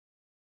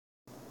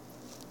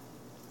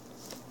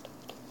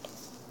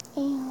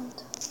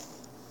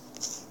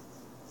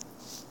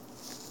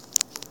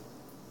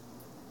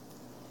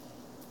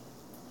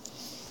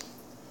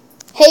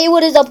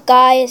what is up,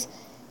 guys?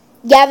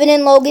 Gavin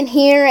and Logan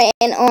here,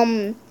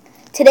 and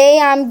today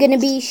I'm gonna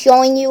be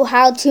showing you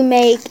how to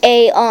make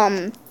a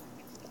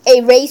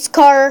race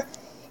car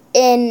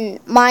in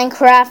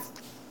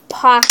Minecraft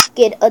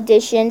Pocket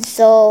Edition.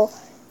 So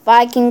if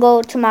I can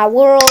go to my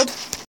world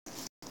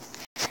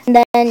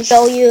and then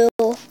show you.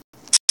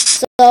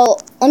 So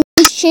let me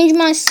just change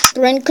my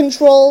sprint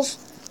controls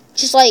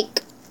just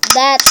like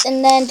that,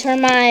 and then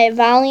turn my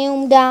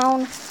volume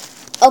down.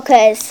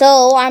 Okay,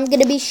 so I'm going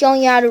to be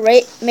showing you how to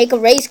make a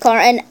race car,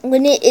 and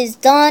when it is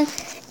done,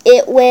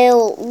 it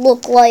will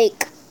look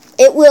like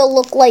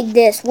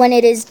this when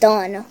it is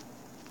done.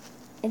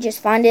 And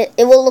just find it.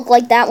 It will look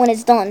like that when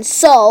it's done.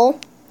 So,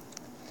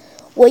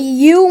 what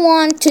you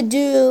want to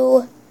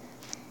do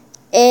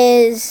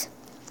is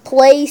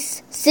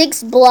place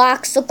 6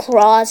 blocks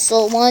across.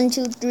 So 1,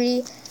 2,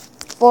 3,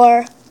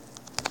 4,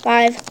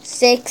 5,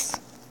 6.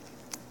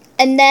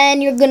 And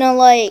then you're going to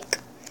like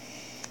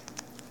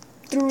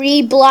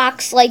 3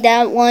 blocks like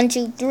that, 1,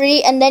 2,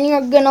 3, and then you're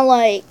gonna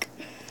like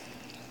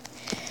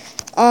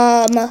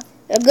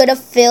you're gonna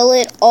fill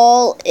it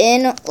all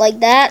in like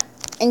that,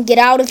 and get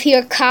out of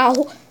here,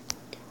 cow.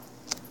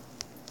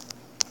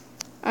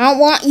 I don't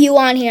want you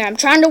on here. I'm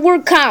trying to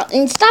work out,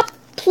 and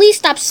please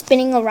stop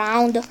spinning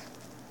around.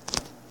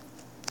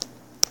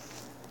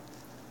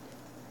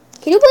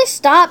 Can you please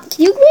stop?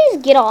 Can you please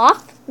get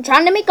off? I'm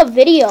trying to make a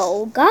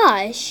video.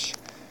 Gosh.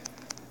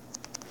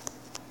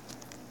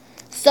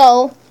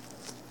 So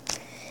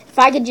if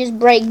I could just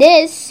break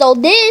this. So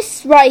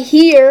this right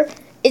here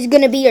is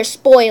going to be your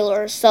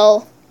spoiler.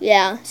 So,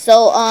 yeah.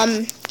 So,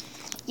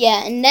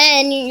 yeah. And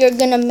then you're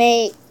going to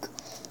make,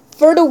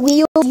 for the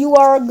wheels, you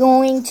are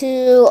going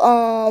to,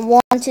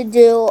 want to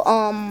do,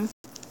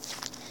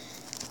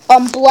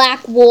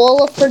 black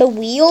wool for the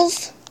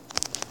wheels.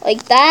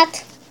 Like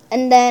that.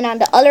 And then on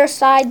the other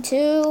side,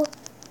 too.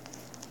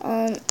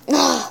 Then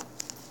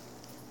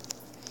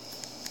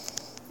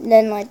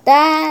like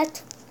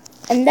that.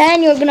 And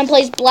then you're going to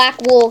place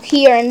black wool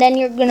here, and then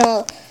you're going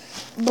to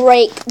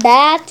break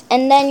that,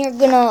 and then you're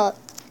going to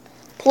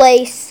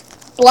place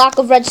a block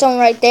of redstone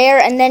right there,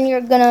 and then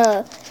you're going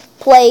to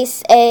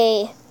place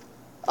a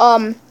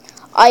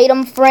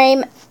item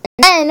frame.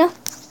 And then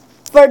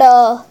for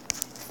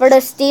the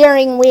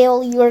steering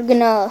wheel, you're going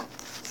to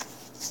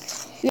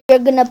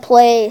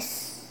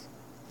place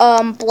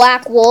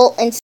black wool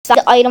inside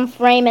the item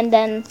frame, and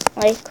then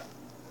like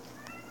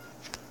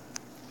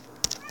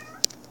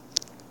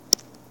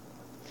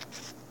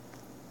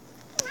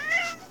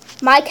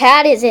my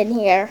cat is in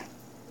here.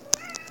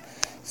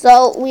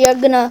 So we are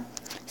gonna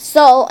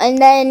and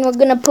then we're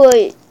gonna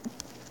put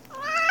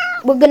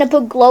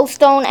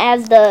glowstone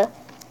as the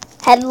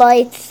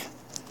headlights.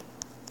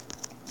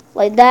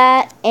 Like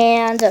that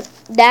and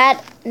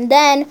that, and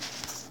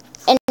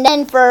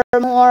then for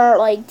more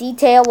like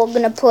detail, we're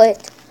gonna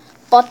put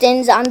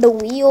buttons on the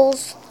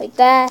wheels like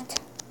that.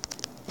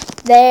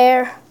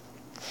 There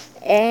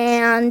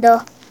and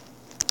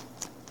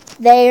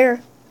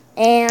there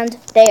and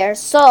there.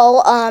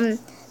 So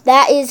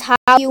that is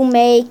how you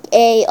make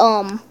a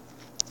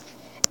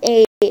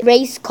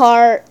race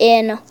car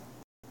in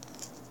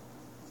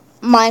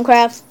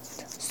Minecraft.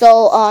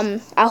 So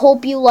I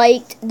hope you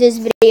liked this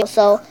video.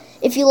 So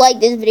if you like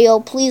this video,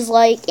 please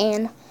like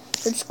and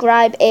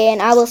subscribe,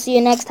 and I will see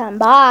you next time.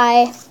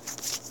 Bye.